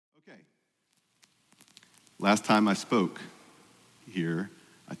Okay. Last time I spoke here,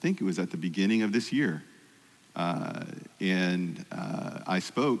 I think it was at the beginning of this year, and I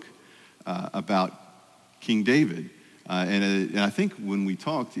spoke about King David. And I think when we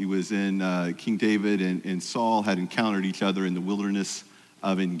talked, it was in King David and Saul had encountered each other in the wilderness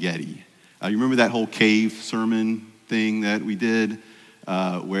of En-Gedi. You remember that whole cave sermon thing that we did,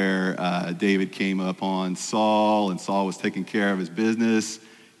 where David came upon Saul, and Saul was taking care of his business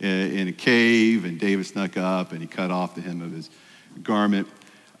in a cave, and David snuck up and he cut off the hem of his garment.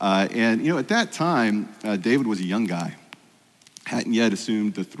 And at that time, David was a young guy, hadn't yet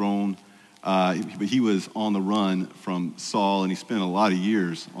assumed the throne, but he was on the run from Saul, and he spent a lot of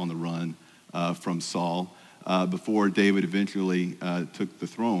years on the run from Saul before David eventually took the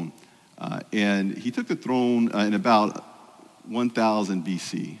throne. And he took the throne in about 1000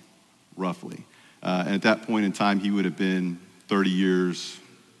 BC, roughly. And at that point in time, he would have been 30 years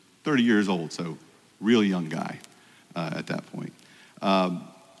old, so real young guy at that point.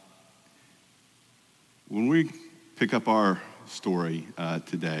 When we pick up our story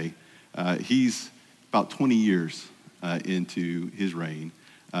today, he's about 20 years into his reign,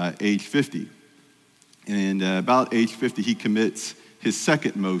 age 50. And about age 50, he commits his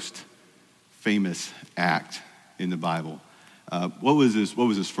second most famous act in the Bible. What was his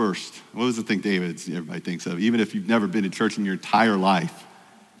first? What was the thing everybody thinks of? Even if you've never been to church in your entire life,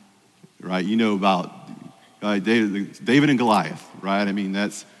 right? You know about David and Goliath, right?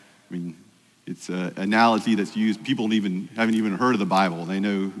 It's an analogy that's used. People haven't even heard of the Bible. They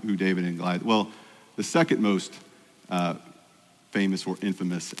know who David and Goliath. Well, the second most famous or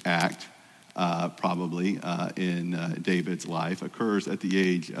infamous act, probably in David's life, occurs at the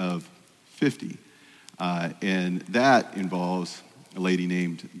age of 50, and that involves a lady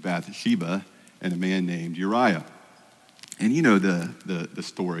named Bathsheba and a man named Uriah. And you know the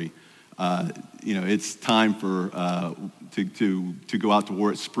story. It's time for to go out to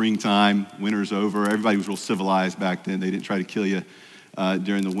war. It's springtime. Winter's over. Everybody was real civilized back then. They didn't try to kill you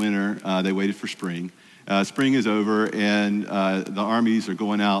during the winter. They waited for spring. Spring is over, and the armies are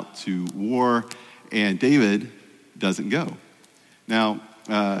going out to war, and David doesn't go. Now,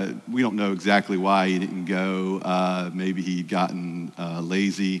 we don't know exactly why he didn't go. Maybe he'd gotten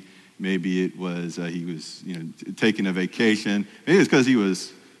lazy. Maybe it was he was taking a vacation. Maybe it's because he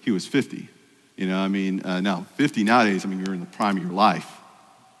was 50. Now 50 nowadays, you're in the prime of your life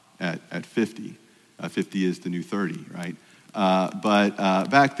at 50. 50 is the new 30, right? But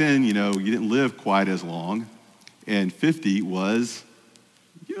back then, you didn't live quite as long, and 50 was,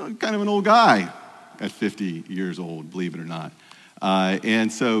 kind of an old guy at 50 years old, believe it or not.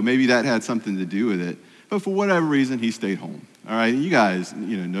 And so maybe that had something to do with it. But for whatever reason, he stayed home. All right, and you guys,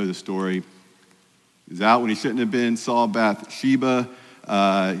 know the story. He's out when he shouldn't have been, saw Bathsheba.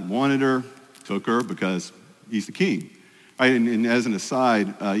 He wanted her, took her because he's the king. Right, and as an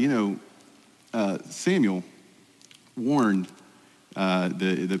aside, Samuel warned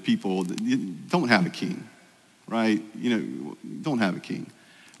the people, don't have a king, right? Don't have a king.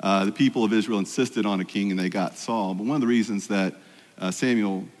 The people of Israel insisted on a king, and they got Saul. But one of the reasons that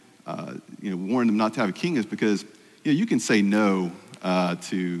Samuel, warned them not to have a king is because, you can say no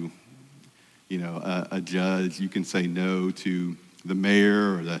to, a judge. You can say no to the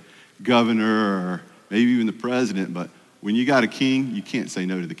mayor or the governor or maybe even the president. But when you got a king, you can't say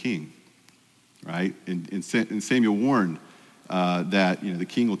no to the king, right? And Samuel warned that, the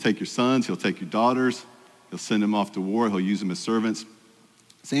king will take your sons, he'll take your daughters, he'll send them off to war, he'll use them as servants.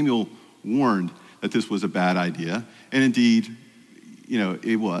 Samuel warned that this was a bad idea, and indeed,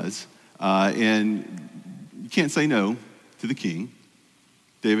 it was. And you can't say no to the king.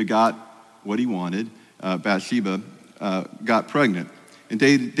 David got what he wanted. Bathsheba got pregnant, and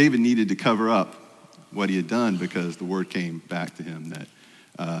David needed to cover up what he had done because the word came back to him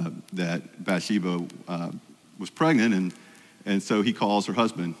that Bathsheba was pregnant, and so he calls her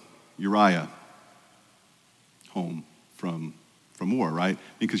husband Uriah home from war, right?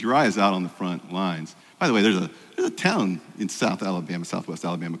 Because Uriah's out on the front lines. By the way, there's a town in southwest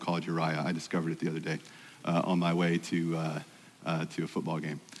Alabama called Uriah. I discovered it the other day on my way to a football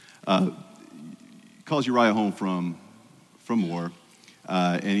game. Calls Uriah home from war,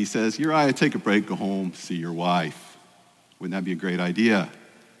 and he says, Uriah, take a break, go home, see your wife. Wouldn't that be a great idea?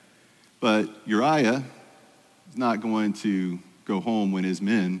 But Uriah is not going to go home when his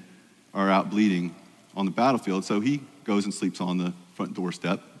men are out bleeding on the battlefield, so he goes and sleeps on the front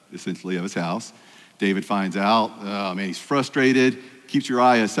doorstep, essentially, of his house. David finds out, he's frustrated, keeps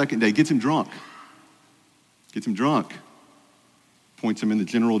Uriah a second day, gets him drunk, points him in the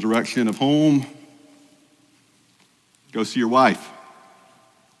general direction of home. Go see your wife.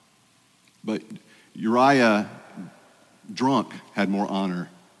 But Uriah, drunk, had more honor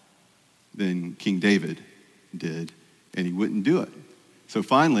than King David did, and he wouldn't do it. So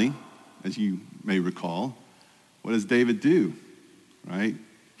finally, as you may recall, what does David do, right?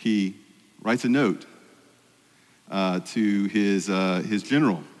 He writes a note to his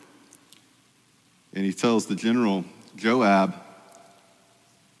general, and he tells the general, Joab,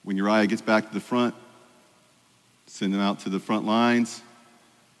 when Uriah gets back to the front, send him out to the front lines.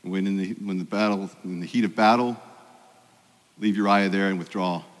 When in the heat of battle, leave Uriah there and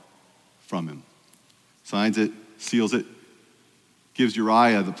withdraw from him. Signs it, seals it, gives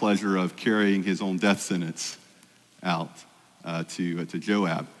Uriah the pleasure of carrying his own death sentence out to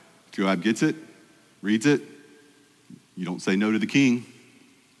Joab. Joab gets it, reads it. You don't say no to the king.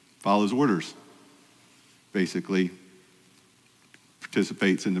 Follows orders. Basically,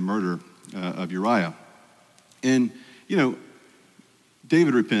 participates in the murder of Uriah. And,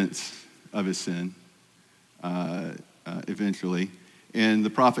 David repents of his sin eventually. And the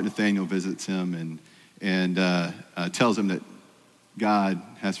prophet Nathanael visits him and tells him that God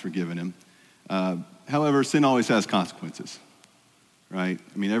has forgiven him. However, sin always has consequences, right?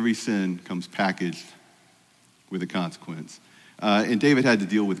 I mean, every sin comes packaged with a consequence. And David had to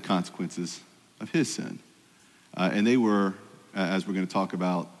deal with the consequences of his sin. And they were, as we're going to talk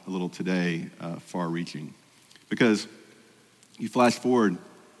about a little today, far-reaching. Because you flash forward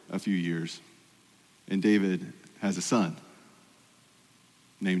a few years, and David has a son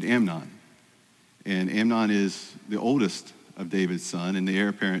named Amnon. And Amnon is the oldest of David's son and the heir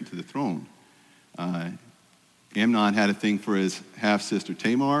apparent to the throne. Amnon had a thing for his half-sister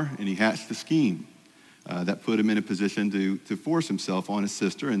Tamar, and he hatched a scheme that put him in a position to force himself on his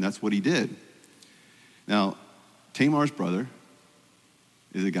sister, and that's what he did. Now, Tamar's brother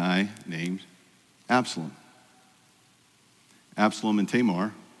is a guy named Absalom. Absalom and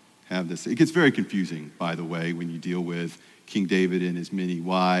Tamar have this. It gets very confusing, by the way, when you deal with King David and his many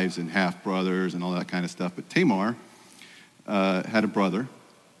wives and half-brothers and all that kind of stuff. But Tamar had a brother,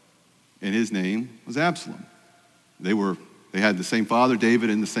 and his name was Absalom. They had the same father, David,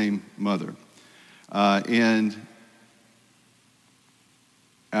 and the same mother. And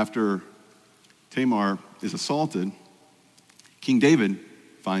after Tamar is assaulted, King David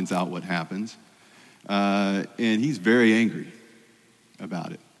finds out what happens, and he's very angry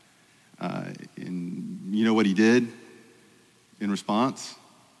about it. And you know what he did in response?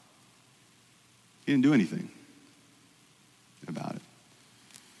 He didn't do anything about it.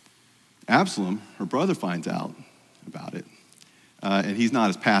 Absalom, her brother, finds out about it, and he's not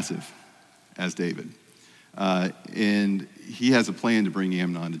as passive as David. And he has a plan to bring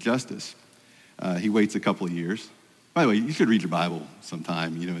Amnon to justice. He waits a couple of years. By the way, you should read your Bible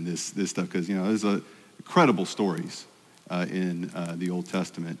sometime, in this stuff, because, there's incredible stories in the Old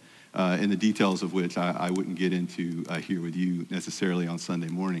Testament, and the details of which I wouldn't get into here with you necessarily on Sunday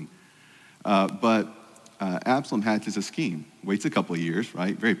morning. But Absalom hatches a scheme, waits a couple of years,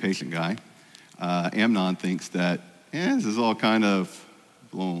 right? Very patient guy. Amnon thinks that, this is all kind of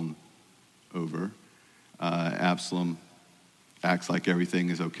blown over. Absalom acts like everything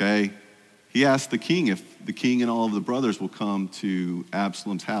is okay. He asks the king if the king and all of the brothers will come to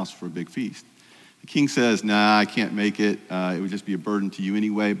Absalom's house for a big feast. The king says, nah, I can't make it. It would just be a burden to you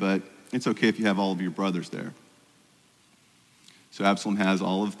anyway, but it's okay if you have all of your brothers there. So Absalom has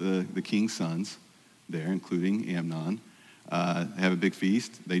all of the king's sons there, including Amnon. They have a big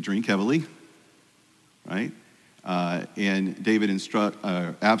feast. They drink heavily, right? And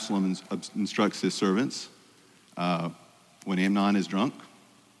Absalom instructs his servants, when Amnon is drunk,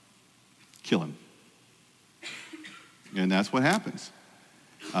 kill him. And that's what happens.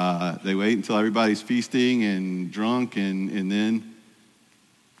 They wait until everybody's feasting and drunk, and then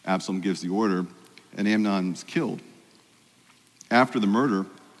Absalom gives the order, and Amnon's killed. After the murder,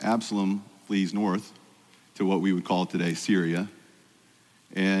 Absalom flees north to what we would call today Syria,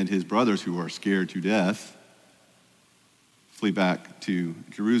 and his brothers, who are scared to death, flee back to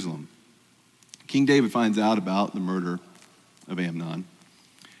Jerusalem. King David finds out about the murder of Amnon,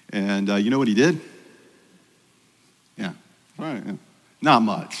 and you know what he did? Yeah, all right. Yeah. Not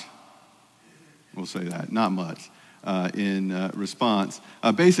much. We'll say that, not much. In response,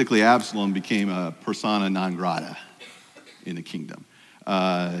 basically Absalom became a persona non grata in the kingdom.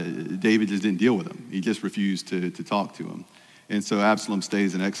 David just didn't deal with him. He just refused to talk to him. And so Absalom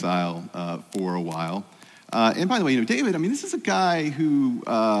stays in exile for a while. And by the way, David, this is a guy who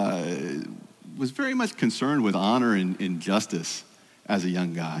was very much concerned with honor and justice as a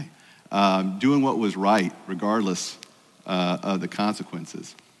young guy, doing what was right regardless of the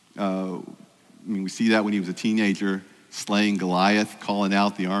consequences. We see that when he was a teenager, slaying Goliath, calling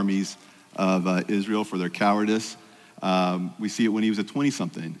out the armies of Israel for their cowardice. We see it when he was a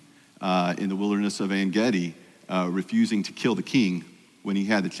 20-something in the wilderness of En-Gedi, refusing to kill the king when he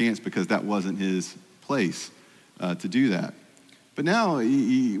had the chance because that wasn't his place to do that. But now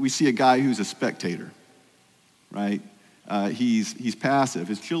we see a guy who's a spectator, right? He's passive.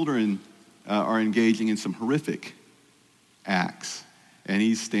 His children are engaging in some horrific acts, and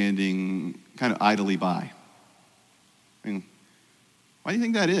he's standing kind of idly by. I mean, why do you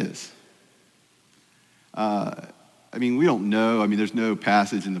think that is? We don't know. There's no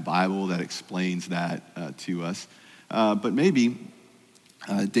passage in the Bible that explains that to us. But maybe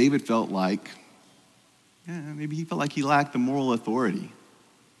David felt like, maybe he felt like he lacked the moral authority,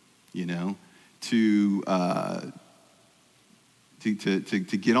 to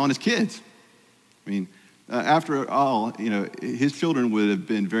get on his kids. After all, his children would have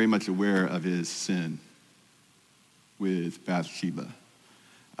been very much aware of his sin with Bathsheba.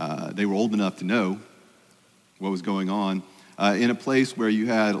 They were old enough to know what was going on. In a place where you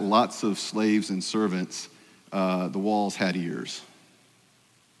had lots of slaves and servants, the walls had ears,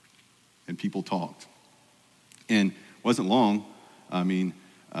 and people talked. And it wasn't long.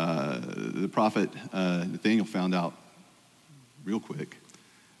 The prophet Nathaniel found out real quick.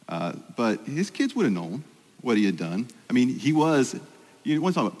 But his kids would have known what he had done. He was, you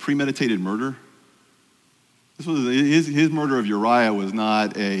want to talk about premeditated murder? This was his murder of Uriah was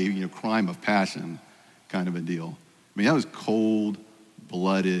not a crime of passion kind of a deal. That was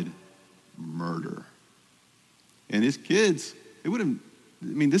cold-blooded murder. And his kids, it would have,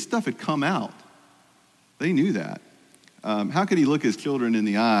 this stuff had come out. They knew that. How could he look his children in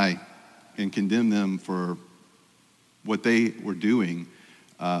the eye and condemn them for what they were doing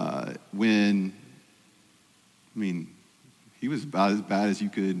when, he was about as bad as you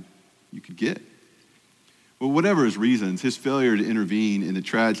could get. Well, whatever his reasons, his failure to intervene in the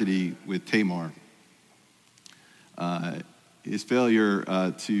tragedy with Tamar, his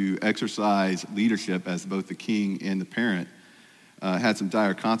failure to exercise leadership as both the king and the parent had some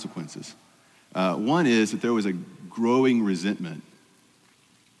dire consequences. One is that there was a growing resentment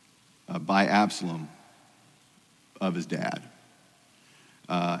by Absalom of his dad.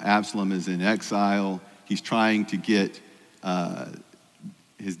 Absalom is in exile. He's trying to get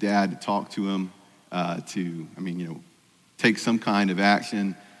his dad to talk to him, take some kind of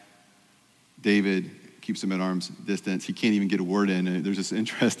action. David keeps him at arm's distance. He can't even get a word in. There's this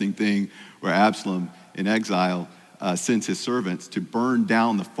interesting thing where Absalom, in exile, sends his servants to burn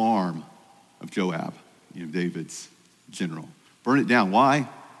down the farm of Joab, David's general. Burn it down. Why?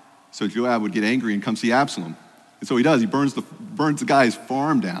 So Joab would get angry and come see Absalom. And so he does. He burns the guy's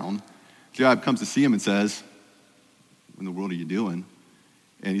farm down. Joab comes to see him and says, "What in the world are you doing?"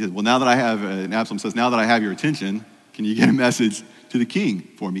 And he says, "Well, now that I have," and Absalom says, "Now that I have your attention, can you get a message to the king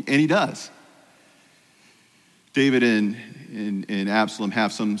for me?" And he does. David and Absalom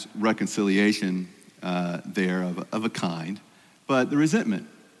have some reconciliation there of a kind, but the resentment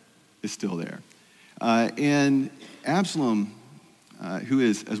is still there. And Absalom, who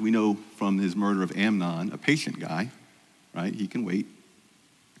is, as we know from his murder of Amnon, a patient guy, right? He can wait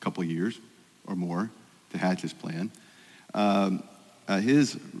a couple of years or more to hatch his plan.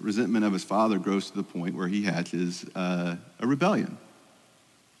 His resentment of his father grows to the point where he hatches a rebellion,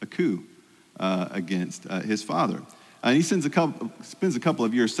 a coup against his father. And he spends a couple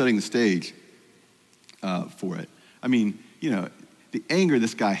of years setting the stage for it. The anger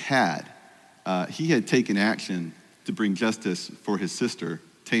this guy had, he had taken action to bring justice for his sister,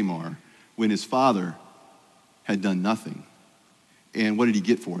 Tamar, when his father had done nothing. And what did he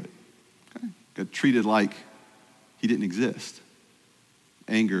get for it? Got treated like he didn't exist.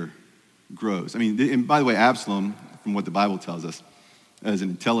 Anger grows. And by the way, Absalom, from what the Bible tells us, as an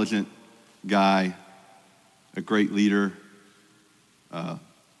intelligent guy, a great leader,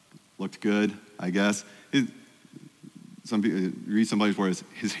 looked good, I guess. Some people read somebody's words.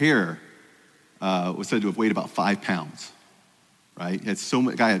 His hair was said to have weighed about 5 pounds. Right?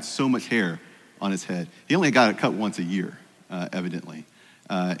 Guy had so much hair on his head. He only got it cut once a year, evidently,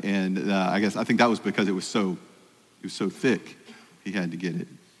 I think that was because it was so thick. He had to get it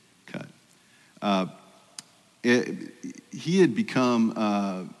cut. He had become.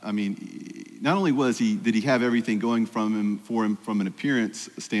 Not only did he have everything going for him from an appearance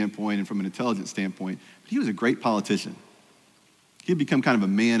standpoint and from an intelligence standpoint, but he was a great politician. He had become kind of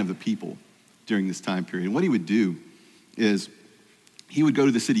a man of the people during this time period. And what he would do is he would go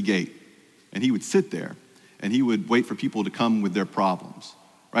to the city gate and he would sit there and he would wait for people to come with their problems,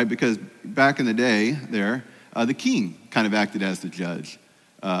 right? Because back in the day there, the king kind of acted as the judge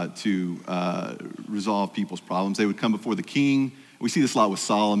to resolve people's problems. They would come before the king. We see this a lot with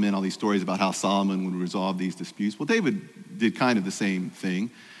Solomon, all these stories about how Solomon would resolve these disputes. Well, David did kind of the same thing,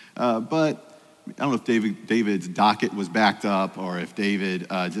 but I don't know if David's docket was backed up or if David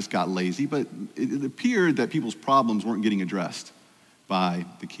just got lazy, but it appeared that people's problems weren't getting addressed by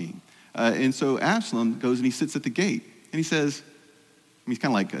the king. And so Absalom goes and he sits at the gate, and he says, he's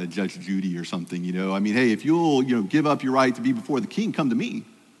kind of like a Judge Judy or something, hey, if you'll, give up your right to be before the king, come to me,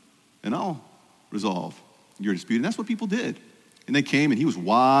 and I'll resolve your dispute. And that's what people did. And they came, and he was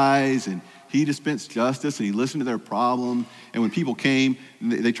wise, and he dispensed justice, and he listened to their problem. And when people came,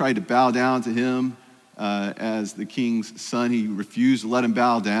 they tried to bow down to him as the king's son. He refused to let him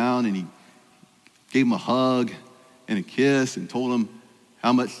bow down, and he gave him a hug and a kiss and told him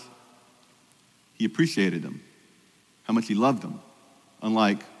how much he appreciated them, how much he loved them,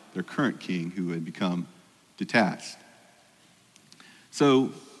 unlike their current king who had become detached.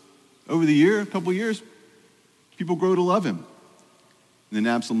 So over a couple of years, people grow to love him. And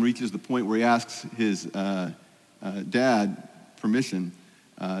then Absalom reaches the point where he asks his dad permission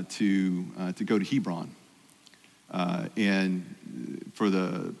to go to Hebron, and for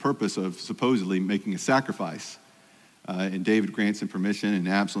the purpose of supposedly making a sacrifice. And David grants him permission, and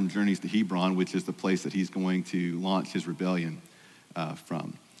Absalom journeys to Hebron, which is the place that he's going to launch his rebellion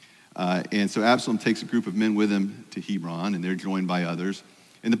from. And so Absalom takes a group of men with him to Hebron, and they're joined by others.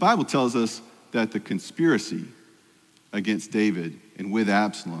 And the Bible tells us that the conspiracy against David and with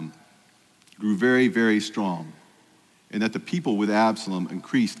Absalom grew very, very strong, and that the people with Absalom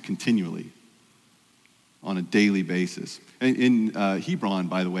increased continually on a daily basis. And in Hebron,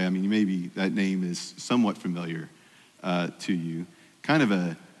 by the way, maybe that name is somewhat familiar to you. Kind of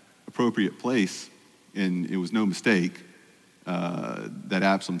an appropriate place, and it was no mistake that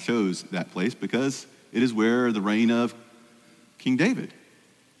Absalom chose that place because it is where the reign of King David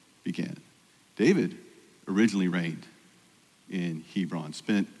began. David originally reigned in Hebron,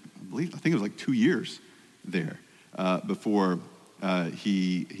 spent, I think it was like 2 years there before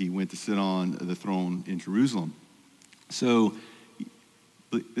he went to sit on the throne in Jerusalem. So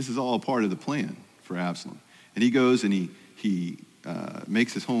this is all part of the plan for Absalom. And he goes and he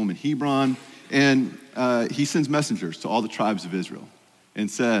makes his home in Hebron, and he sends messengers to all the tribes of Israel and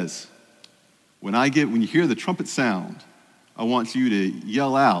says, when you hear the trumpet sound, I want you to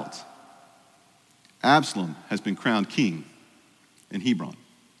yell out, Absalom has been crowned king in Hebron.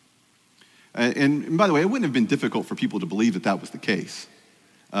 And by the way, it wouldn't have been difficult for people to believe that was the case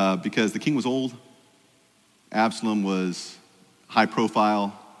because the king was old. Absalom was a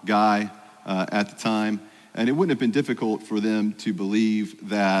high-profile guy at the time, and it wouldn't have been difficult for them to believe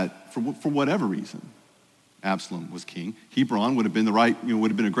that for whatever reason, Absalom was king. Hebron would have been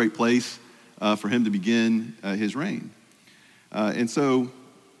would have been a great place for him to begin his reign. And so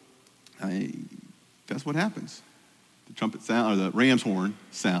that's what happens. The trumpet sound, or the ram's horn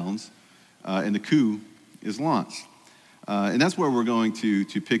sounds, and the coup is launched. And that's where we're going to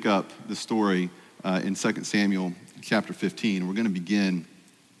pick up the story in 2 Samuel chapter 15. We're going to begin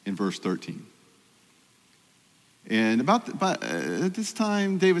in verse 13. And at this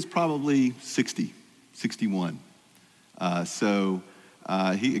time, David's probably 60, 61. So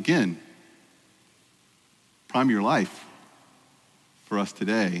he, again, prime of your life for us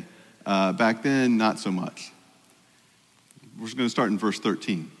today. Back then, not so much. We're going to start in verse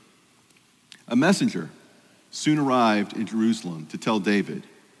 13. A messenger soon arrived in Jerusalem to tell David,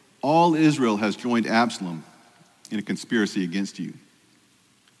 all Israel has joined Absalom in a conspiracy against you.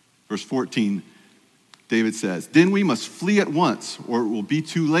 Verse 14, David says, then we must flee at once or it will be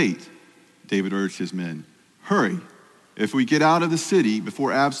too late. David urged his men, hurry. If we get out of the city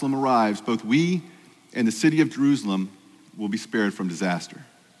before Absalom arrives, both we and the city of Jerusalem will be spared from disaster.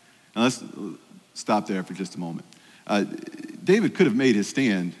 Now let's stop there for just a moment. David could have made his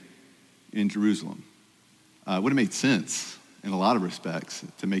stand in Jerusalem. It would have made sense in a lot of respects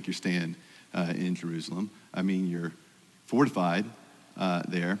to make your stand in Jerusalem. You're fortified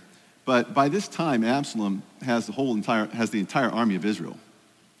there. But by this time, Absalom has the entire army of Israel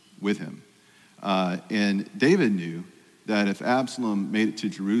with him. And David knew that if Absalom made it to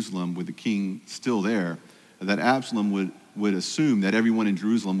Jerusalem with the king still there, that Absalom would assume that everyone in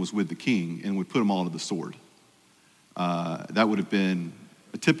Jerusalem was with the king and would put them all to the sword. That would have been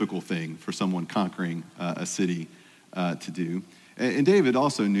a typical thing for someone conquering a city to do. And David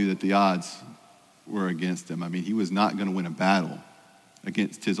also knew that the odds were against him. He was not going to win a battle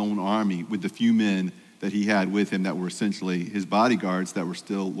against his own army with the few men that he had with him that were essentially his bodyguards that were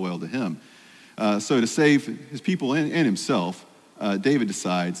still loyal to him. So to save his people and himself, David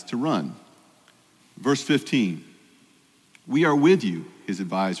decides to run. Verse 15, we are with you, his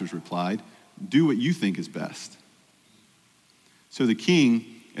advisors replied. Do what you think is best. So the king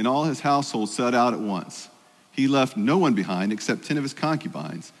and all his household set out at once. He left no one behind except 10 of his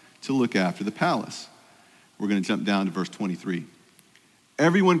concubines to look after the palace. We're going to jump down to verse 23.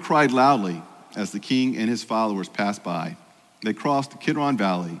 Everyone cried loudly as the king and his followers passed by. They crossed the Kidron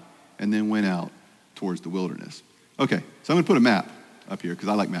Valley and then went out towards the wilderness. Okay, so I'm going to put a map up here because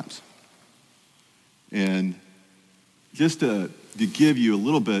I like maps. And just to give you a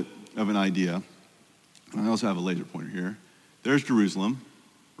little bit of an idea, I also have a laser pointer here. There's Jerusalem,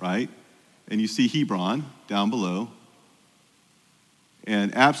 right? And you see Hebron down below.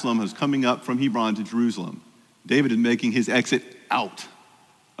 And Absalom is coming up from Hebron to Jerusalem. David is making his exit out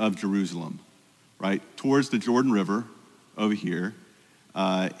of Jerusalem, right? Towards the Jordan River over here.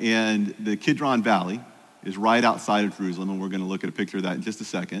 And the Kidron Valley is right outside of Jerusalem, and we're going to look at a picture of that in just a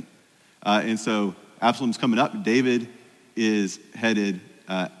second. And so Absalom's coming up. David is headed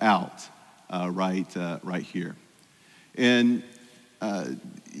out right here. And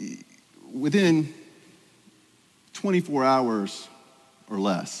within 24 hours or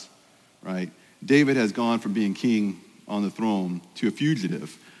less, right, David has gone from being king on the throne to a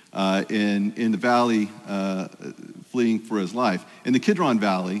fugitive in the valley, fleeing for his life. And the Kidron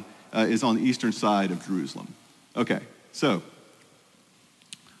Valley is on the eastern side of Jerusalem. Okay, so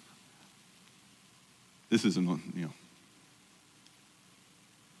this is,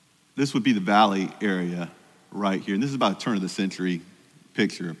 this would be the valley area right here. And this is about a turn of the century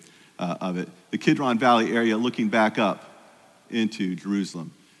picture of it. The Kidron Valley area looking back up into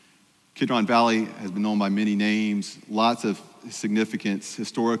Jerusalem. Kidron Valley has been known by many names, lots of significance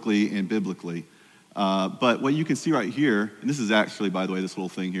historically and biblically. But what you can see right here, and this is actually, by the way, this little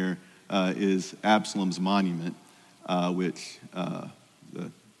thing here is Absalom's monument, which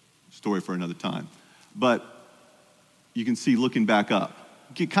the story for another time. But you can see looking back up,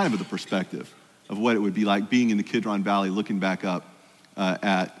 you get kind of the perspective of what it would be like being in the Kidron Valley, looking back up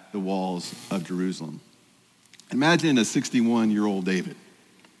at the walls of Jerusalem. Imagine a 61-year-old David,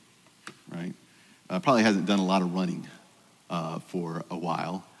 right? Probably hasn't done a lot of running for a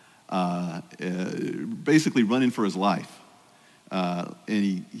while. Basically running for his life.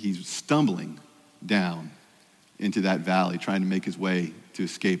 And he's stumbling down into that valley, trying to make his way to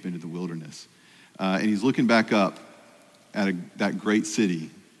escape into the wilderness. And he's looking back up at that great city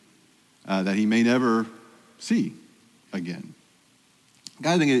that he may never see again.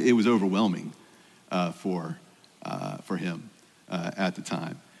 I think it was overwhelming for him at the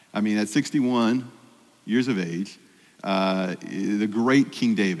time. I mean, at 61 years of age, the great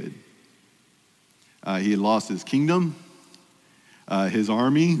King David, he had lost his kingdom, his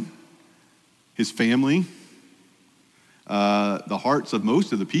army, his family, the hearts of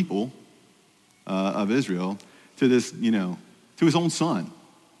most of the people of Israel to this, to his own son.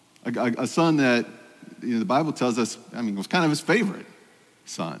 A son that, the Bible tells us, was kind of his favorite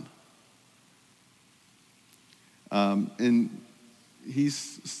son. And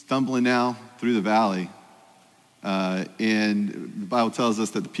he's stumbling now through the valley. And the Bible tells us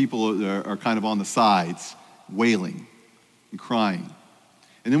that the people are kind of on the sides, wailing and crying.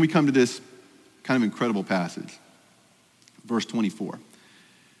 And then we come to this kind of incredible passage. Verse 24.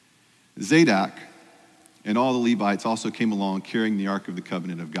 Zadok and all the Levites also came along carrying the Ark of the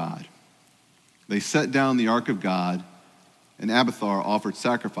Covenant of God. They set down the Ark of God, and Abiathar offered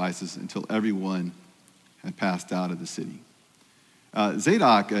sacrifices until everyone had passed out of the city.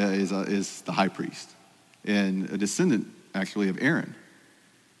 Zadok is the high priest and a descendant, actually, of Aaron,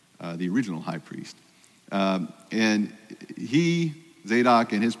 the original high priest. And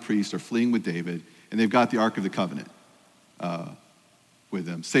Zadok and his priests are fleeing with David, and they've got the Ark of the Covenant with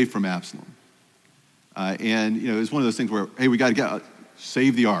them, safe from Absalom. And it's one of those things where, hey, we got to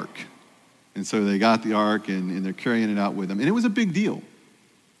save the Ark. And so they got the Ark, and they're carrying it out with them. And it was a big deal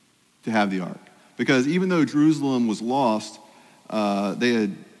to have the Ark, because even though Jerusalem was lost, they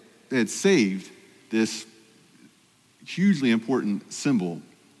had saved this hugely important symbol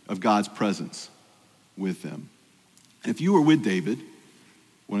of God's presence with them. And if you were with David,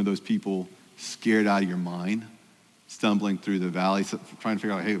 one of those people scared out of your mind, stumbling through the valley, trying to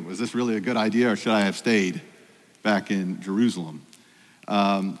figure out, hey, was this really a good idea, or should I have stayed back in Jerusalem?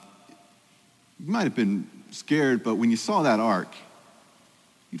 You might have been scared, but when you saw that ark,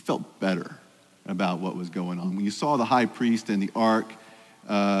 you felt better about what was going on. When you saw the high priest and the ark,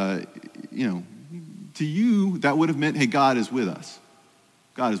 to you, that would have meant, hey, God is with us.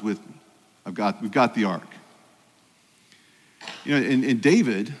 God is with me. We've got the ark. And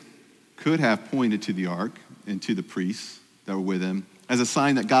David could have pointed to the ark and to the priests that were with him as a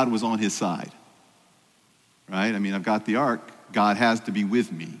sign that God was on his side. Right? I've got the ark. God has to be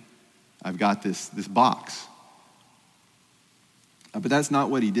with me. I've got this box. But that's not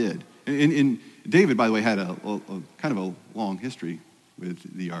what he did. And David, by the way, had a kind of a long history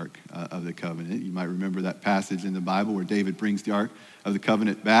with the Ark of the Covenant. You might remember that passage in the Bible where David brings the Ark of the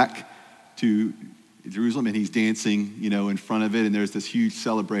Covenant back to Jerusalem, and he's dancing, in front of it, and there's this huge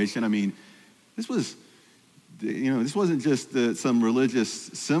celebration. I mean, this wasn't just some religious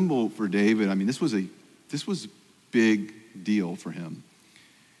symbol for David. I mean, this was a big deal for him.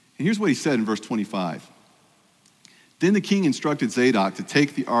 And here's what he said in verse 25. Then the king instructed Zadok to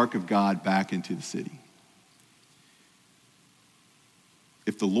take the ark of God back into the city.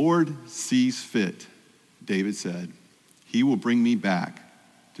 If the Lord sees fit, David said, he will bring me back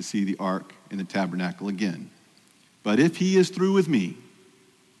to see the ark in the tabernacle again. But if he is through with me,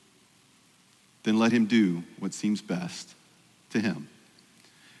 then let him do what seems best to him.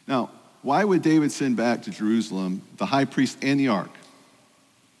 Now, why would David send back to Jerusalem the high priest and the ark,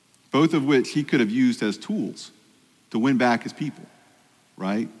 both of which he could have used as tools to win back his people,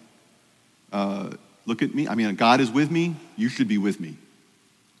 right? Look at me. I mean, God is with me. You should be with me.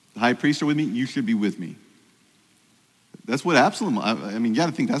 The high priests are with me. You should be with me. That's what Absalom, you got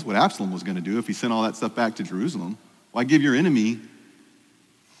to think that's what Absalom was going to do if he sent all that stuff back to Jerusalem. Why give your enemy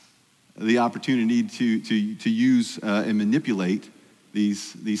the opportunity to use and manipulate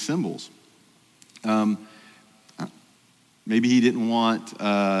these symbols? Maybe he didn't want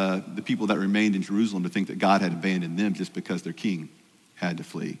the people that remained in Jerusalem to think that God had abandoned them just because their king had to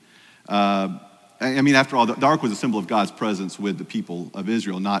flee. After all, the ark was a symbol of God's presence with the people of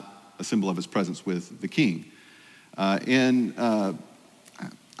Israel, not a symbol of his presence with the king. I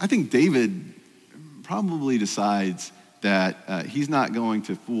think David probably decides that he's not going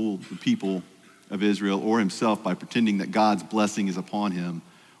to fool the people of Israel or himself by pretending that God's blessing is upon him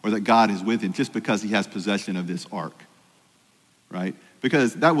or that God is with him just because he has possession of this ark, right?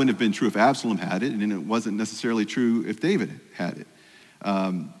 Because that wouldn't have been true if Absalom had it, and it wasn't necessarily true if David had it.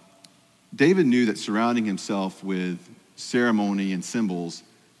 David knew that surrounding himself with ceremony and symbols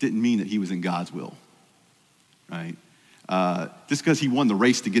didn't mean that he was in God's will, right? Just because he won the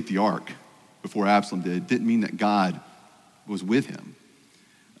race to get the ark before Absalom didn't mean that God was with him.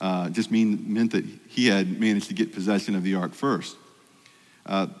 Just meant that he had managed to get possession of the ark first.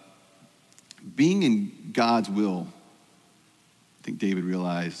 Being in God's will, I think David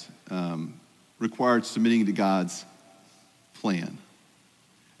realized, required submitting to God's plan.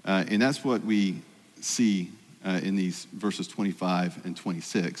 And that's what we see in these verses 25 and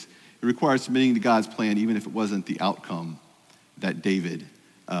 26. It requires submitting to God's plan even if it wasn't the outcome that David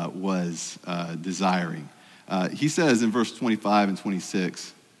was desiring. He says in verse 25 and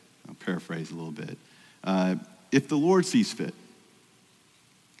 26, I'll paraphrase a little bit, if the Lord sees fit,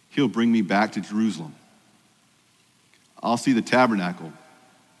 he'll bring me back to Jerusalem. I'll see the tabernacle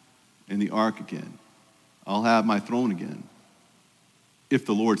and the ark again. I'll have my throne again, if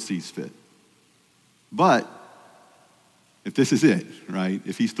the Lord sees fit. But if this is it, right?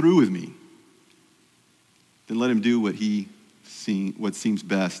 If he's through with me, then let him do what seems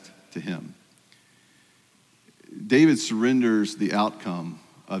best to him. David surrenders the outcome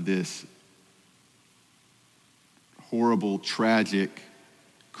of this horrible, tragic,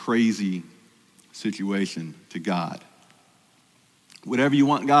 crazy situation to God. Whatever you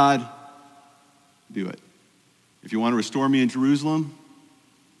want, God, do it. If you want to restore me in Jerusalem,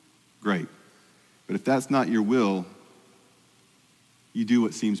 great. But if that's not your will, you do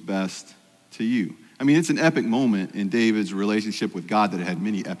what seems best to you. It's an epic moment in David's relationship with God that had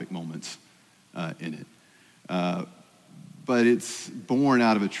many epic moments in it. But it's born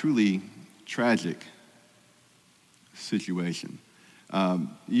out of a truly tragic situation.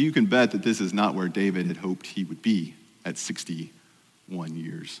 You can bet that this is not where David had hoped he would be at 61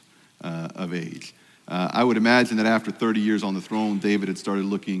 years of age. I would imagine that after 30 years on the throne, David had started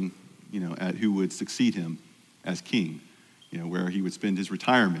looking, at who would succeed him as king, where he would spend his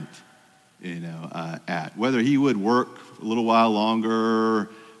retirement, at. Whether he would work a little while longer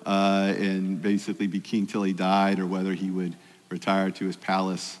and basically be king till he died, or whether he would retire to his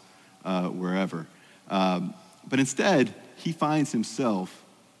palace wherever. But instead, he finds himself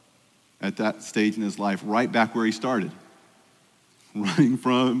at that stage in his life right back where he started, running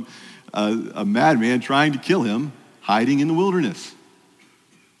from a madman trying to kill him, hiding in the wilderness.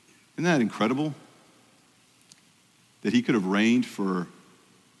 Isn't that incredible? That he could have reigned for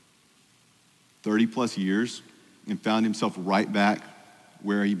 30 plus years and found himself right back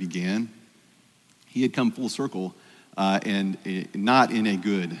where he began. He had come full circle, and not in a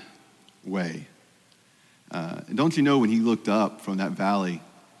good way. And don't you know, when he looked up from that valley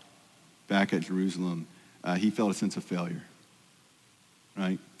back at Jerusalem, he felt a sense of failure,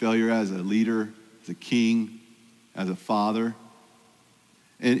 right? Failure as a leader, as a king, as a father.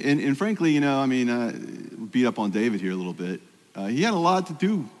 And frankly, beat up on David here a little bit. He had a lot to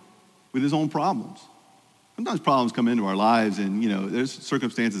do with his own problems. Sometimes problems come into our lives and, there's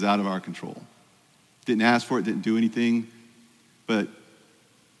circumstances out of our control. Didn't ask for it, didn't do anything. But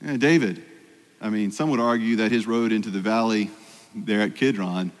David, some would argue that his road into the valley there at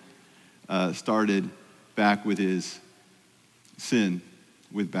Kidron started back with his sin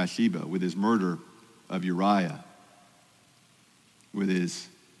with Bathsheba, with his murder of Uriah, with his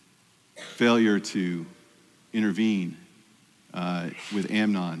failure to intervene with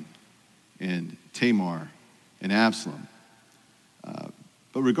Amnon and Tamar and Absalom.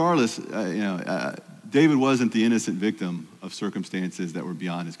 But regardless, David wasn't the innocent victim of circumstances that were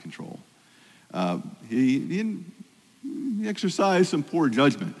beyond his control. He exercised some poor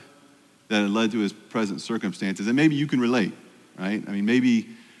judgment that had led to his present circumstances. And maybe you can relate, right? Maybe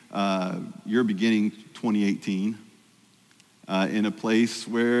you're beginning 2018 in a place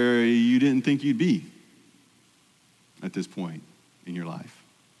where you didn't think you'd be at this point in your life,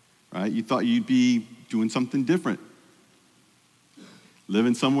 right? You thought you'd be doing something different,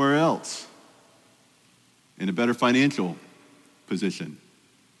 living somewhere else, in a better financial position.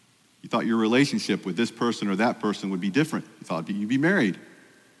 You thought your relationship with this person or that person would be different. You thought you'd be married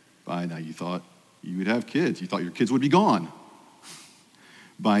by now. You thought you would have kids. You thought your kids would be gone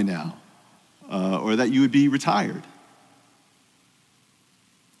by now, or that you would be retired.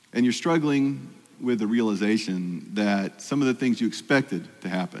 And you're struggling with the realization that some of the things you expected to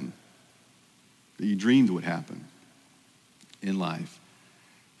happen, that you dreamed would happen in life,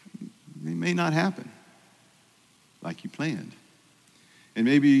 they may not happen like you planned. And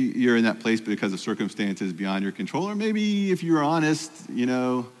maybe you're in that place because of circumstances beyond your control, or maybe if you're honest,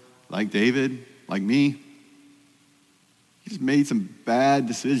 like David, like me, you just made some bad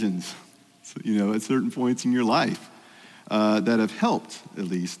decisions, at certain points in your life that have helped, at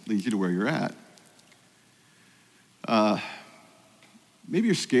least, lead you to where you're at. Maybe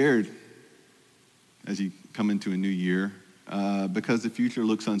you're scared as you come into a new year because the future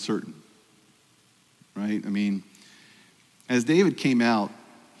looks uncertain, right? As David came out,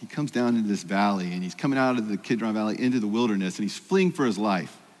 he comes down into this valley, and he's coming out of the Kidron Valley into the wilderness, and he's fleeing for his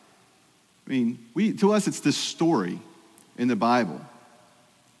life. To us, it's this story in the Bible.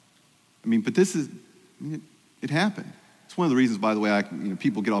 But it happened. It's one of the reasons, by the way,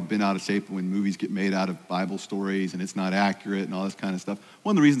 people get all bent out of shape when movies get made out of Bible stories and it's not accurate and all this kind of stuff.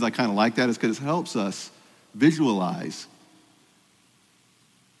 One of the reasons I kind of like that is because it helps us visualize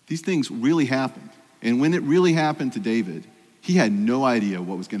these things really happened. And when it really happened to David, he had no idea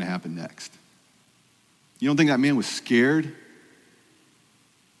what was going to happen next. You don't think that man was scared?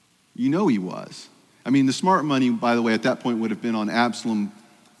 He was. The smart money, by the way, at that point would have been on Absalom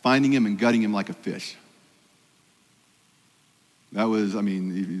finding him and gutting him like a fish. That was,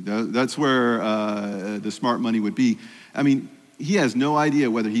 that's where the smart money would be. He has no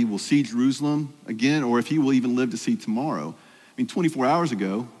idea whether he will see Jerusalem again or if he will even live to see tomorrow. 24 hours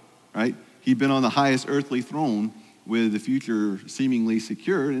ago, right, he'd been on the highest earthly throne with the future seemingly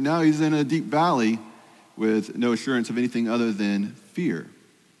secured, and now he's in a deep valley with no assurance of anything other than fear.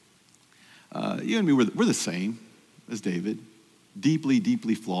 You and me, we're the same as David. Deeply,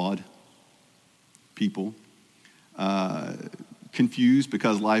 deeply flawed people. Confused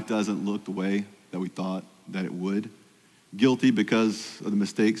because life doesn't look the way that we thought that it would. Guilty because of the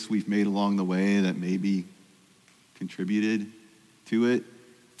mistakes we've made along the way that maybe contributed to it.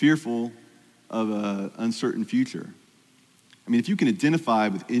 Fearful of an uncertain future. If you can identify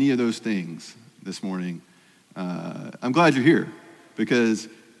with any of those things this morning, I'm glad you're here, because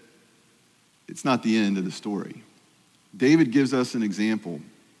it's not the end of the story. David gives us an example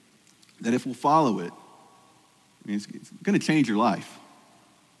that if we'll follow it, it's going to change your life.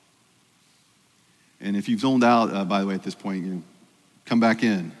 And if you've zoned out, by the way, at this point, come back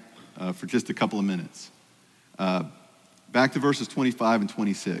in for just a couple of minutes. Back to verses 25 and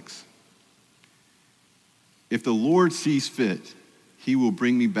 26. If the Lord sees fit, he will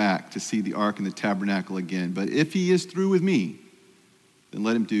bring me back to see the ark and the tabernacle again. But if he is through with me, then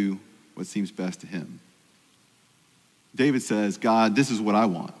let him do what seems best to him. David says, God, this is what I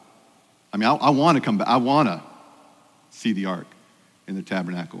want. I want to come back. I want to see the ark and the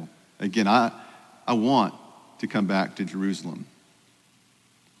tabernacle. Again, I want to come back to Jerusalem.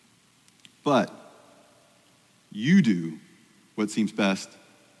 But you do what seems best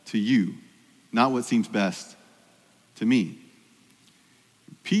to you, not what seems best to me.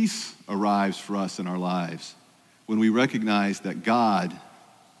 Peace arrives for us in our lives when we recognize that God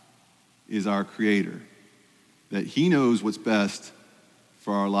is our creator, that he knows what's best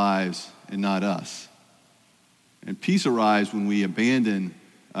for our lives and not us. And peace arrives when we abandon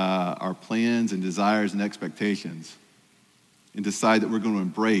our plans and desires and expectations and decide that we're going to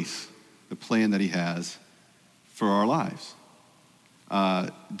embrace the plan that he has for our lives.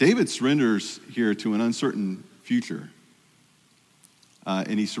 David surrenders here to an uncertain future,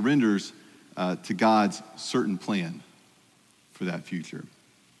 and he surrenders to God's certain plan for that future.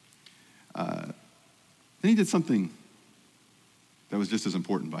 Then he did something that was just as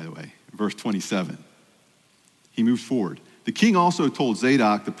important, by the way. Verse 27, he moves forward. The king also told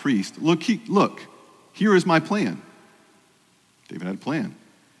Zadok the priest, look, here is my plan. David had a plan.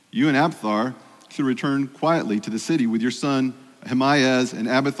 You and Abiathar should return quietly to the city with your son Ahimaaz and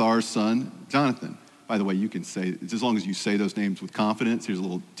Abiathar's son Jonathan. By the way, you can say, as long as you say those names with confidence, here's a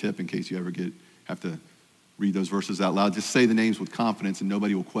little tip in case you ever have to read those verses out loud. Just say the names with confidence and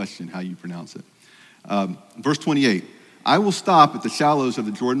nobody will question how you pronounce it. Verse 28, I will stop at the shallows of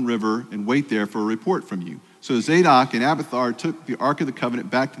the Jordan River and wait there for a report from you. So Zadok and Abiathar took the Ark of the Covenant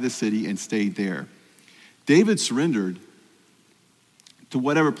back to the city and stayed there. David surrendered to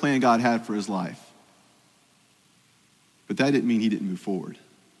whatever plan God had for his life. But that didn't mean he didn't move forward.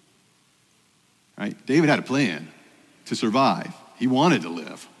 Right? David had a plan to survive. He wanted to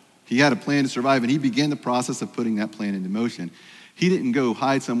live. He had a plan to survive, and he began the process of putting that plan into motion. He didn't go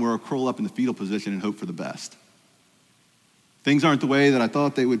hide somewhere or curl up in the fetal position and hope for the best. Things aren't the way that I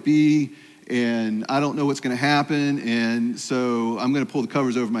thought they would be, and I don't know what's going to happen, and so I'm going to pull the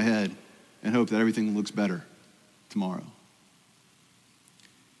covers over my head and hope that everything looks better tomorrow.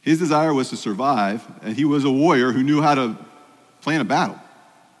 His desire was to survive, and he was a warrior who knew how to plan a battle.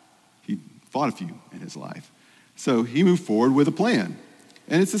 He fought a few in his life. So he moved forward with a plan.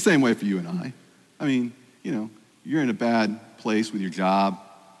 And it's the same way for you and I. I mean, you're in a bad place with your job.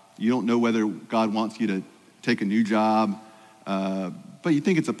 You don't know whether God wants you to take a new job, but you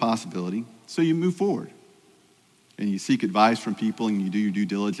think it's a possibility. So you move forward. And you seek advice from people, and you do your due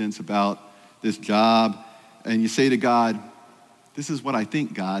diligence about this job. And you say to God, this is what I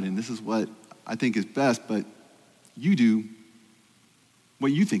think, God, and this is what I think is best, but you do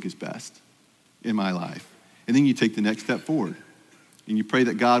what you think is best in my life. And then you take the next step forward. And you pray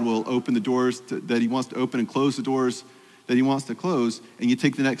that God will open the doors that he wants to open and close the doors that he wants to close, and you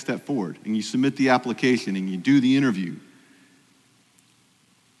take the next step forward. And you submit the application, and you do the interview.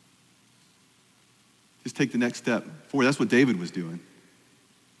 Just take the next step forward. That's what David was doing.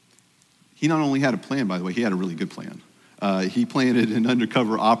 He not only had a plan, by the way, he had a really good plan. He planted an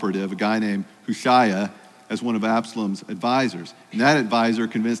undercover operative, a guy named Hushai, as one of Absalom's advisors. And that advisor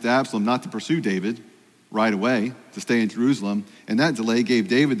convinced Absalom not to pursue David right away, to stay in Jerusalem. And that delay gave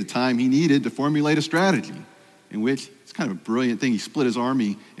David the time he needed to formulate a strategy in which, it's kind of a brilliant thing, he split his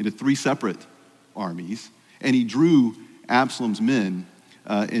army into 3 separate armies, and he drew Absalom's men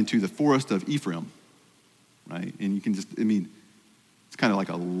into the forest of Ephraim, right? And you can just, it's kind of like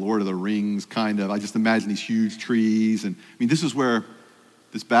a Lord of the Rings kind of. I just imagine these huge trees. And this is where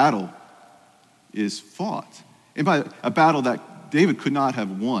this battle is fought. And by a battle that David could not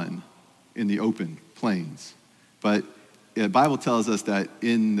have won in the open plains. But the Bible tells us that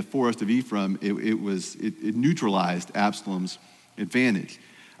in the forest of Ephraim, it neutralized Absalom's advantage.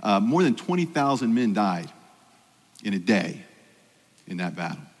 More than 20,000 men died in a day in that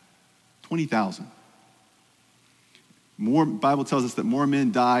battle. 20,000. Bible tells us that more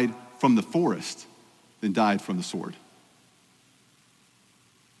men died from the forest than died from the sword.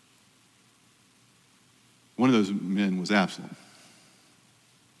 One of those men was Absalom,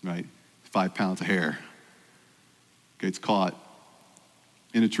 right? 5 pounds of hair. Gets caught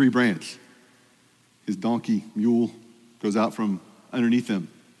in a tree branch. His donkey, mule, goes out from underneath him.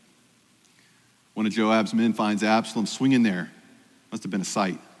 One of Joab's men finds Absalom swinging there. Must have been a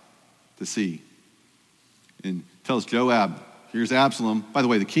sight to see. And tells Joab, here's Absalom. By the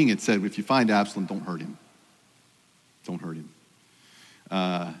way, the king had said, if you find Absalom, don't hurt him. Don't hurt him.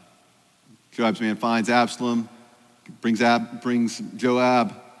 Joab's man finds Absalom, brings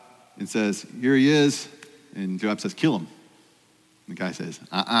Joab, and says, here he is. And Joab says, kill him. And the guy says,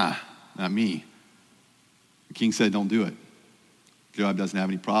 not me. The king said, don't do it. Joab doesn't have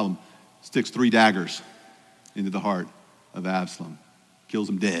any problem. Sticks 3 daggers into the heart of Absalom. Kills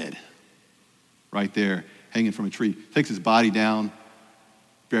him dead. Right there, hanging from a tree. Takes his body down,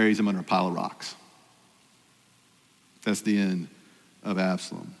 buries him under a pile of rocks. That's the end of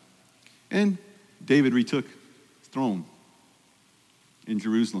Absalom. And David retook his throne in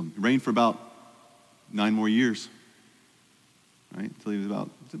Jerusalem. He reigned for about 9 more years, right? Until he was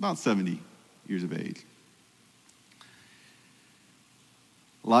about 70 years of age.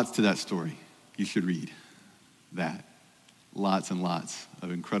 Lots to that story. You should read that. Lots and lots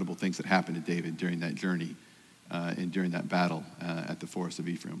of incredible things that happened to David during that journey and during that battle at the Forest of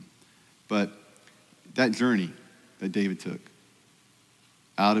Ephraim. But that journey that David took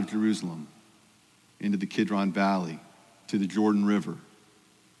out of Jerusalem into the Kidron Valley to the Jordan River,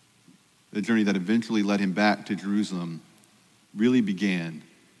 the journey that eventually led him back to Jerusalem, really began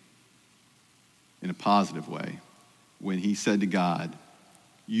in a positive way when he said to God,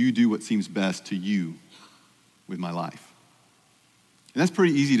 "You do what seems best to you with my life." And that's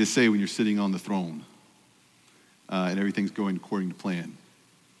pretty easy to say when you're sitting on the throne and everything's going according to plan.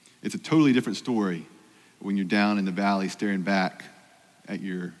 It's a totally different story when you're down in the valley staring back at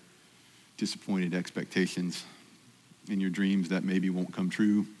your disappointed expectations and your dreams that maybe won't come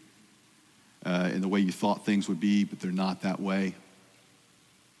true in the way you thought things would be, but they're not that way.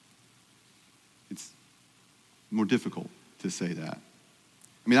 It's more difficult to say that.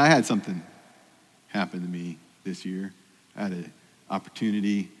 I mean, I had something happen to me this year. I had an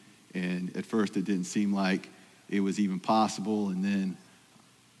opportunity, and at first it didn't seem like it was even possible, and then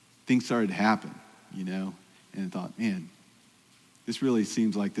things started to happen, and I thought, man, this really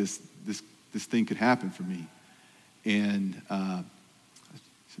seems like this thing could happen for me. And,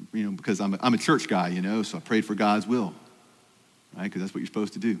 because I'm a church guy, so I prayed for God's will, right? Because that's what you're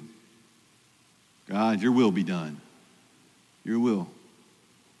supposed to do. God, your will be done. Your will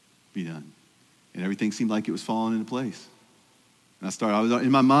be done. And everything seemed like it was falling into place. And I was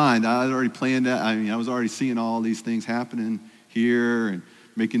in my mind, I had already planned that. I was already seeing all these things happening here and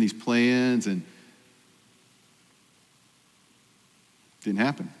making these plans, and it didn't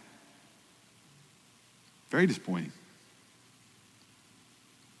happen. Very disappointing.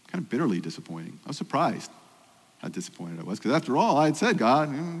 Kind of bitterly disappointing. I was surprised how disappointed I was, because after all, I had said,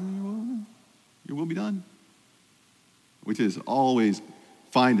 God, your will be done. Which is always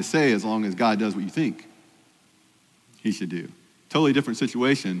fine to say as long as God does what you think he should do. Totally different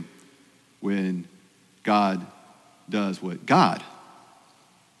situation when God does what God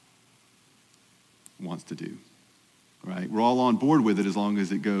wants to do, right? We're all on board with it as long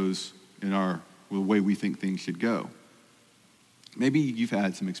as it goes in the way we think things should go. Maybe you've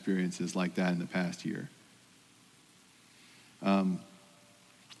had some experiences like that in the past year. In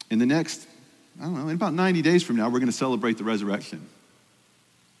the next, in about 90 days from now, we're going to celebrate the resurrection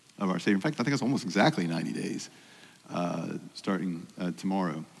of our Savior. In fact, I think it's almost exactly 90 days, starting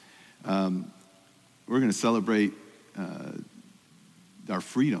tomorrow. We're going to celebrate our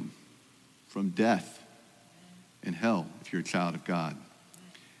freedom from death and hell if you're a child of God.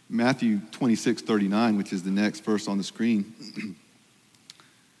 Matthew 26:39, which is the next verse on the screen,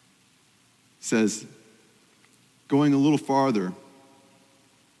 says, going a little farther,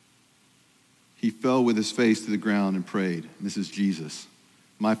 he fell with his face to the ground and prayed. And this is Jesus.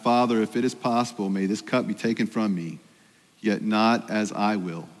 My Father, if it is possible, may this cup be taken from me, yet not as I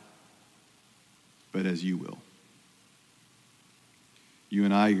will, but as you will. You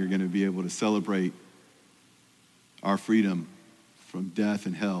and I are going to be able to celebrate our freedom from death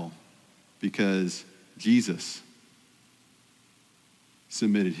and hell because Jesus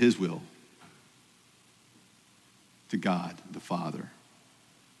submitted his will to God the Father.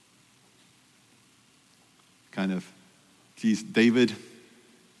 Kind of David,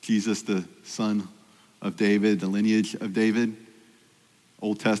 Jesus the son of David, the lineage of David,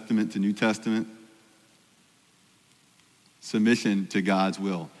 Old Testament to New Testament. Submission to God's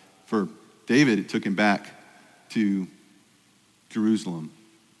will. For David, it took him back to Jerusalem.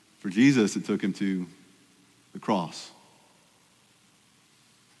 For Jesus, it took him to the cross.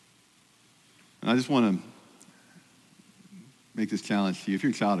 And I just want to make this challenge to you. If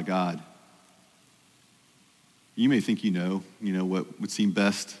you're a child of God, you may think you know what would seem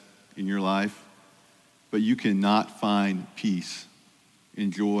best in your life, but you cannot find peace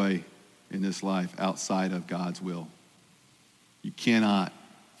and joy in this life outside of God's will. You cannot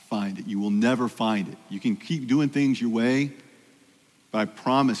find it. You will never find it. You can keep doing things your way, but I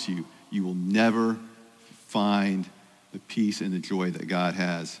promise you, you will never find the peace and the joy that God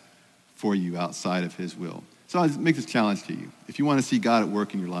has for you outside of his will. So I'll make this challenge to you. If you want to see God at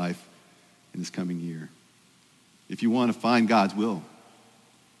work in your life in this coming year, if you want to find God's will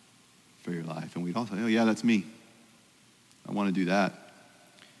for your life, and we'd all say, oh yeah, that's me. I want to do that.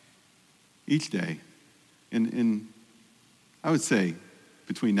 Each day, and I would say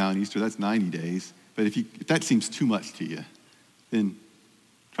between now and Easter, that's 90 days. But if that seems too much to you, then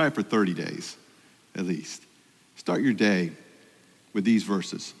try it for 30 days at least. Start your day with these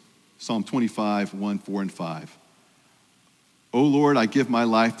verses. Psalm 25, 1, 4, and 5. O Lord, I give my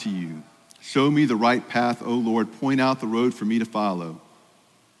life to you. Show me the right path, O Lord. Point out the road for me to follow.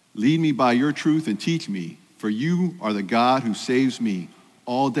 Lead me by your truth and teach me, for you are the God who saves me.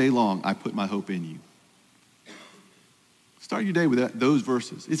 All day long I put my hope in you. Start your day with those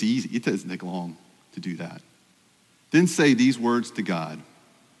verses. It's easy. It doesn't take long to do that. Then say these words to God.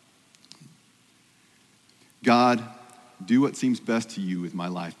 God, do what seems best to you with my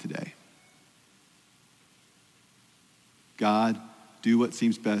life today. God, do what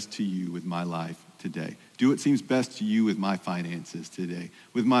seems best to you with my life today. Do what seems best to you with my finances today,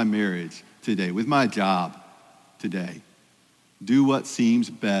 with my marriage today, with my job today. Do what seems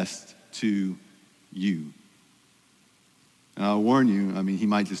best to you. And I'll warn you, he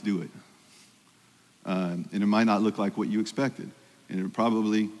might just do it. And it might not look like what you expected, and it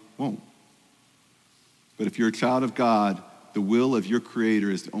probably won't. But if you're a child of God, the will of your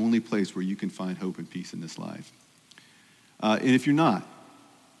Creator is the only place where you can find hope and peace in this life. And if you're not,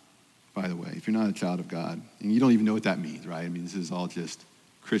 by the way, if you're not a child of God, and you don't even know what that means, right? This is all just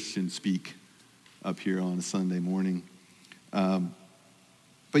Christian speak up here on a Sunday morning.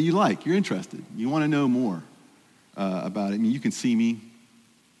 But you're interested. You want to know more about it. You can see me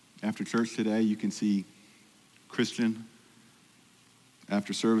after church today. You can see Christian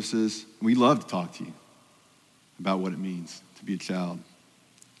after services. We love to talk to you about what it means to be a child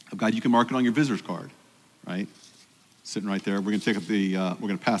of God. You can mark it on your visitor's card, right? Sitting right there. We're going to we're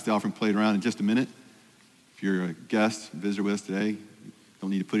going to pass the offering plate around in just a minute. If you're a guest, visitor with us today, you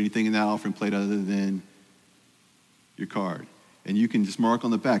don't need to put anything in that offering plate other than your card. And you can just mark on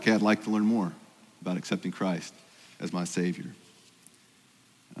the back, hey, I'd like to learn more about accepting Christ as my Savior.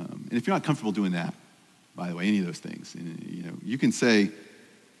 And if you're not comfortable doing that, by the way, any of those things, you can say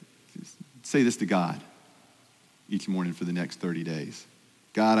this to God each morning for the next 30 days.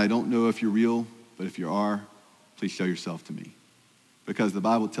 God, I don't know if you're real, but if you are, please show yourself to me. Because the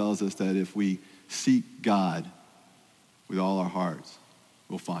Bible tells us that if we seek God with all our hearts,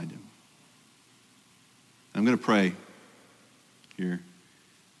 we'll find him. I'm going to pray here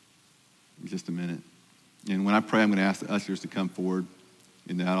in just a minute. And when I pray, I'm going to ask the ushers to come forward,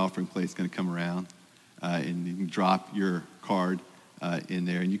 and that offering plate's going to come around, and you can drop your card in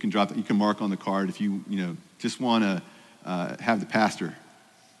there, and you can mark on the card if you just want to have the pastor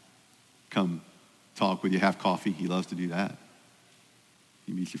come talk with you, have coffee. He loves to do that.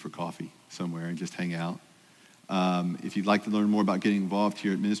 He meets you for coffee somewhere and just hang out. If you'd like to learn more about getting involved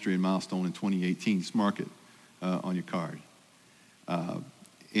here at Ministry and Milestone in 2018, just mark it on your card.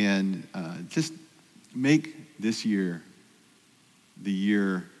 And just make this year the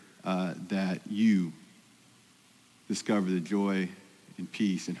year that you discover the joy and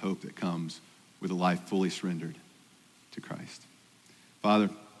peace and hope that comes with a life fully surrendered to Christ. Father,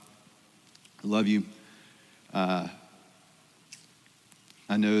 I love you. I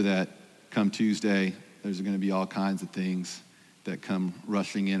know that come Tuesday, there's going to be all kinds of things that come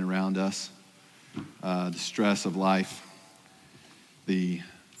rushing in around us. The stress of life, the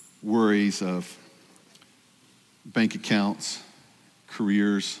worries of bank accounts,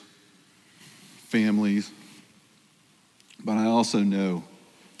 careers, families. But I also know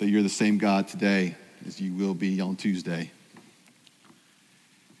that you're the same God today as you will be on Tuesday.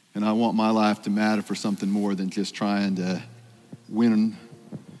 And I want my life to matter for something more than just trying to win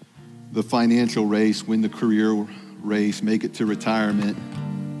the financial race, win the career race, make it to retirement,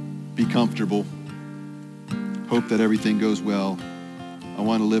 be comfortable, hope that everything goes well. I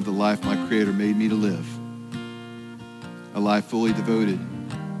want to live the life my Creator made me to live. A life fully devoted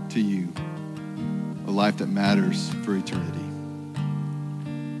to you. A life that matters for eternity.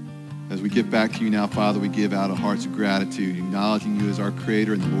 As we give back to you now, Father, we give out of hearts of gratitude, acknowledging you as our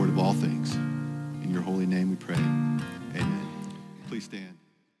Creator and the Lord of all things.